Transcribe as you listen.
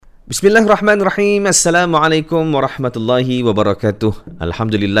Bismillahirrahmanirrahim. Assalamualaikum warahmatullahi wabarakatuh.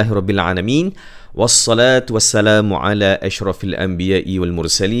 Alhamdulillahirabbil alamin. Wassalatu wassalamu ala asyrafil anbiya'i wal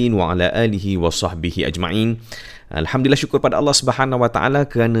mursalin wa ala alihi wa sahbihi ajma'in. Alhamdulillah, syukur pada Allah Subhanahu wa taala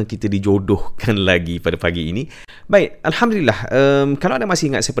kerana kita dijodohkan lagi pada pagi ini. Baik, alhamdulillah. Kalau anda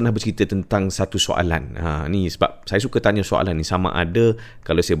masih ingat, saya pernah bercerita tentang satu soalan. Ni sebab saya suka tanya soalan ni, sama ada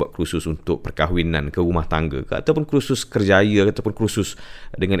kalau saya buat kursus untuk perkahwinan ke rumah tangga ke, ataupun kursus kerjaya, ataupun kursus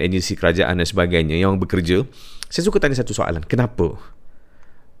dengan agensi kerajaan dan sebagainya yang bekerja. Saya suka tanya satu soalan, kenapa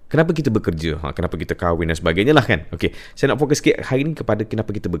kita bekerja? Kenapa kita kahwin dan sebagainya lah kan? Okey, saya nak fokus sikit hari ni kepada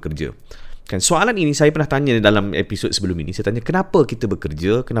kenapa kita bekerja. Kan, soalan ini saya pernah tanya dalam episod sebelum ini. Saya tanya kenapa kita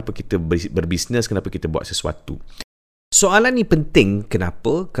bekerja, kenapa kita berbisnes, kenapa kita buat sesuatu. Soalan ni penting.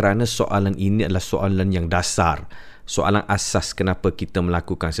 Kenapa? Kerana soalan ini adalah soalan yang dasar. Soalan asas kenapa kita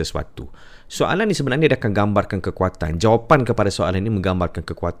melakukan sesuatu. Soalan ni sebenarnya dia akan gambarkan kekuatan. Jawapan kepada soalan ini menggambarkan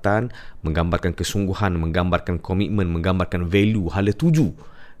kekuatan, menggambarkan kesungguhan, menggambarkan komitmen, menggambarkan value, hala tuju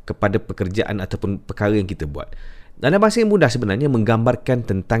kepada pekerjaan ataupun perkara yang kita buat. Dalam bahasa yang mudah sebenarnya menggambarkan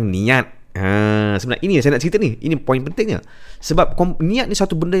tentang niat. Sebenarnya ini yang saya nak cerita ni. Ini poin pentingnya. Sebab niat ni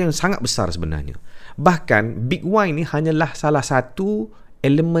satu benda yang sangat besar sebenarnya. Bahkan Big Why ni hanyalah salah satu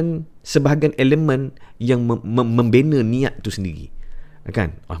elemen, sebahagian elemen yang membina niat tu sendiri.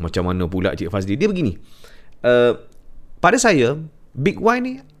 Kan? Macam mana pula Cik Fazli? Dia begini. Pada saya, Big Why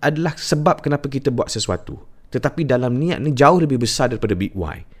ni adalah sebab kenapa kita buat sesuatu. Tetapi dalam niat ni jauh lebih besar daripada Big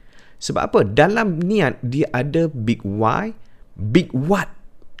Why. Sebab apa? Dalam niat dia ada Big Why, Big What.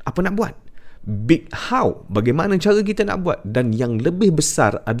 Apa nak buat? Big How. Bagaimana cara kita nak buat? Dan yang lebih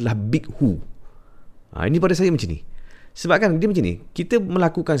besar adalah Big Who. Ini pada saya macam ni. Sebab kan dia macam ni. Kita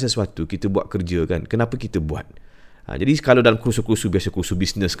melakukan sesuatu, kita buat kerja kan. Kenapa kita buat? Jadi kalau dalam kursus-kursus biasa, kursus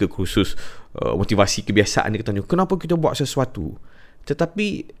bisnes ke, kursus motivasi kebiasaan ni, kita tanya kenapa kita buat sesuatu. Tetapi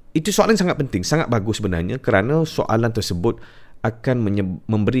itu soalan sangat penting, sangat bagus sebenarnya, kerana soalan tersebut akan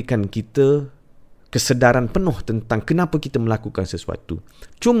memberikan kita kesedaran penuh tentang kenapa kita melakukan sesuatu.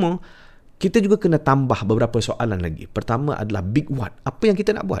 Cuma kita juga kena tambah beberapa soalan lagi. Pertama adalah Big What. Apa yang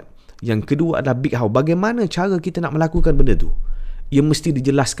kita nak buat? Yang kedua adalah Big How. Bagaimana cara kita nak melakukan benda tu? Ia mesti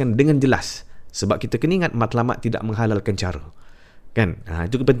dijelaskan dengan jelas. Sebab kita kena ingat matlamat tidak menghalalkan cara. Kan?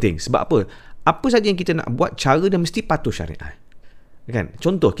 Itu penting. Sebab apa? Apa saja yang kita nak buat, cara dia mesti patuh syariat. Kan?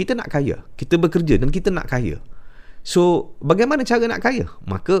 Contoh, kita nak kaya. Kita bekerja dan kita nak kaya. So, bagaimana cara nak kaya?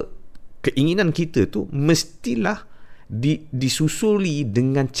 Maka, keinginan kita tu mestilah disusuli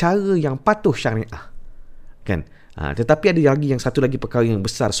dengan cara yang patuh syariah. Kan? Tetapi ada lagi yang satu lagi perkara yang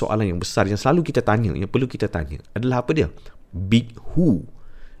besar, soalan yang besar yang selalu kita tanya, yang perlu kita tanya. Adalah apa dia? Big Who.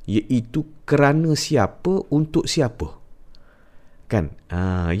 Iaitu kerana siapa, untuk siapa. Kan?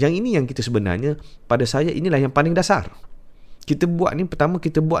 Yang ini yang kita sebenarnya, pada saya inilah yang paling dasar. Kita buat ni, pertama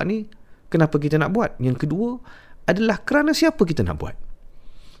kita buat ni, kenapa kita nak buat? Yang kedua adalah kerana siapa kita nak buat.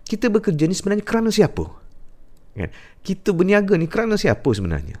 Kita bekerja ni sebenarnya kerana siapa? Kan? Kita berniaga ni kerana siapa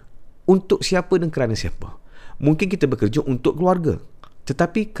sebenarnya? Untuk siapa dan kerana siapa? Mungkin kita bekerja untuk keluarga,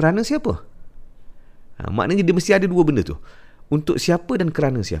 tetapi kerana siapa? Maknanya dia mesti ada dua benda tu. Untuk siapa dan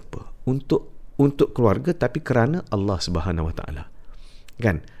kerana siapa? Untuk keluarga, tapi kerana Allah Subhanahu Wa Taala.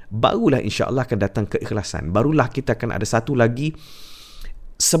 Kan? Barulah insya-Allah akan datang keikhlasan. Barulah kita akan ada satu lagi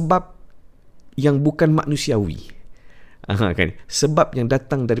sebab yang bukan manusiawi. Kan? Sebab yang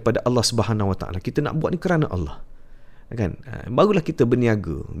datang daripada Allah Subhanahu Wa Taala. Kita nak buat ni kerana Allah. Kan? Barulah kita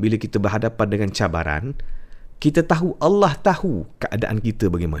berniaga. Bila kita berhadapan dengan cabaran, kita tahu, Allah tahu keadaan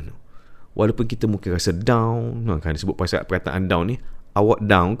kita bagaimana. Walaupun kita mungkin rasa down, kan disebut pasal perkataan down ni, awak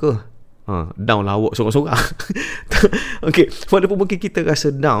down ke? Down lah awak sorang-sorang. Okay, walaupun mungkin kita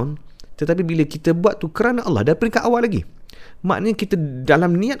rasa down, tetapi bila kita buat tu kerana Allah, dari peringkat awal lagi, maknanya kita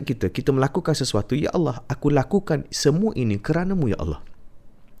dalam niat kita melakukan sesuatu. Ya Allah, aku lakukan semua ini kerana-Mu ya Allah.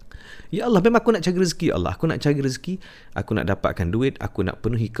 Ya Allah, memang aku nak cari rezeki ya Allah. Aku nak cari rezeki, aku nak dapatkan duit, aku nak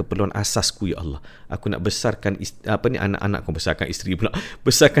penuhi keperluan asasku ya Allah. Aku nak besarkan anak-anakku, besarkan isteri pula.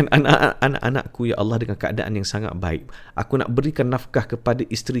 Besarkan anak-anakku ya Allah dengan keadaan yang sangat baik. Aku nak berikan nafkah kepada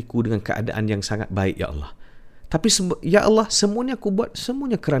isteriku dengan keadaan yang sangat baik ya Allah. Tapi ya Allah, semuanya aku buat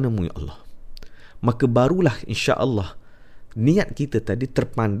semuanya kerana-Mu ya Allah. Maka barulah insya-Allah niat kita tadi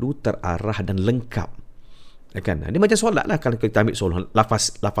terpandu, terarah dan lengkap. Kan? Dia macam solat lah. Kalau kita ambil solat,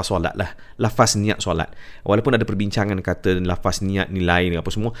 lafaz solat lah, lafaz niat solat. Walaupun ada perbincangan kata lafaz niat ni lain apa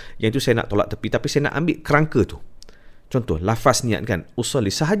semua, yang itu saya nak tolak tepi. Tapi saya nak ambil kerangka tu. Contoh, lafaz niat kan,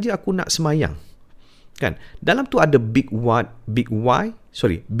 usolli, sahaja aku nak semayang. Kan? Dalam tu ada big what, big why,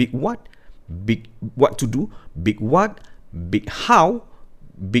 big what, big what to do, big what, big how,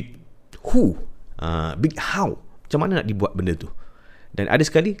 big who. Big how. Macam mana nak dibuat benda tu? Dan ada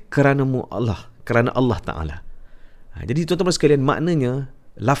sekali kerana Allah Ta'ala. Jadi tuan-tuan sekalian, maknanya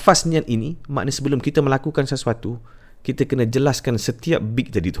lafaz niat ini, maknanya sebelum kita melakukan sesuatu, kita kena jelaskan setiap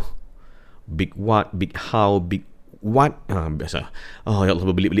big tadi tu. Big what, big how, big what. Biasa. Oh ya Allah,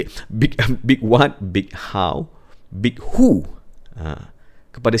 berbelit-belit. Big what, big how, big who.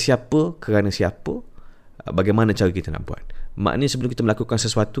 Kepada siapa, kerana siapa, bagaimana cara kita nak buat. Maknanya sebelum kita melakukan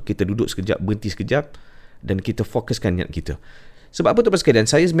sesuatu, kita duduk sekejap, berhenti sekejap, dan kita fokuskan niat kita. Sebab apa tuan-tuan sekalian,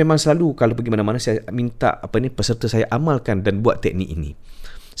 saya memang selalu kalau pergi mana-mana, saya minta peserta saya amalkan dan buat teknik ini.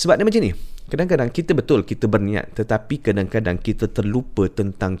 Sebab dia macam ni, kadang-kadang kita berniat, tetapi kadang-kadang kita terlupa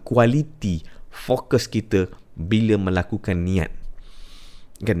tentang kualiti fokus kita bila melakukan niat.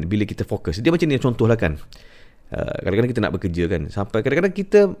 Kan, bila kita fokus, dia macam ni, contohlah kan, kadang-kadang kita nak bekerja kan, sampai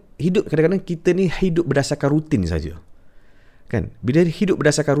kadang-kadang kita ni hidup berdasarkan rutin saja. Kan, bila hidup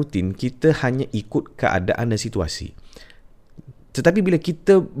berdasarkan rutin, kita hanya ikut keadaan dan situasi. Tetapi bila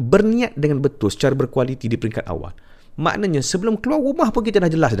kita berniat dengan betul secara berkualiti di peringkat awal, maknanya sebelum keluar rumah pun kita dah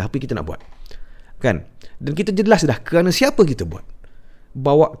jelas dah apa yang kita nak buat. Kan? Dan kita jelas dah kerana siapa kita buat.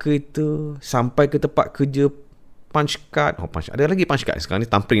 Bawa kereta sampai ke tempat kerja, punch card. Ada lagi punch card sekarang ni,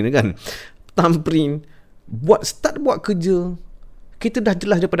 thumbprint kan. Thumbprint. Start buat kerja. Kita dah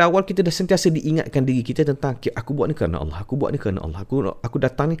jelas daripada awal, kita dah sentiasa diingatkan diri kita tentang aku buat ni kerana Allah. Aku buat ni kerana Allah. Aku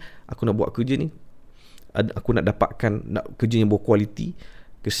datang ni, aku nak buat kerja ni. Aku nak dapatkan kerja yang berkualiti.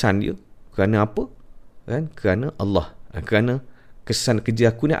 Kesan dia kerana apa? Kan? Kerana Allah. Kerana kesan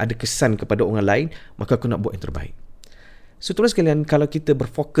kerja aku ni ada kesan kepada orang lain, maka aku nak buat yang terbaik. So tuan sekalian, kalau kita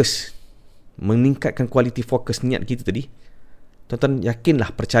berfokus meningkatkan kualiti fokus niat kita tadi, tuan-tuan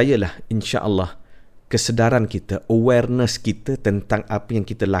yakinlah, percayalah, insya-Allah kesedaran kita, awareness kita tentang apa yang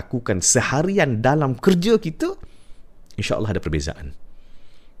kita lakukan seharian dalam kerja kita, insya-Allah ada perbezaan.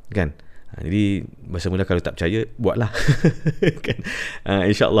 Kan? Jadi bahasa mula, kalau tak percaya, buatlah. Kan?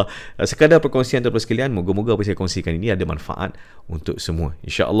 InsyaAllah sekadar perkongsian tuan-tuan sekalian. Moga-moga apa saya kongsikan ini ada manfaat untuk semua.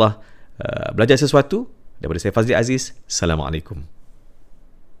 InsyaAllah belajar sesuatu. Daripada saya Fazli Aziz. Assalamualaikum.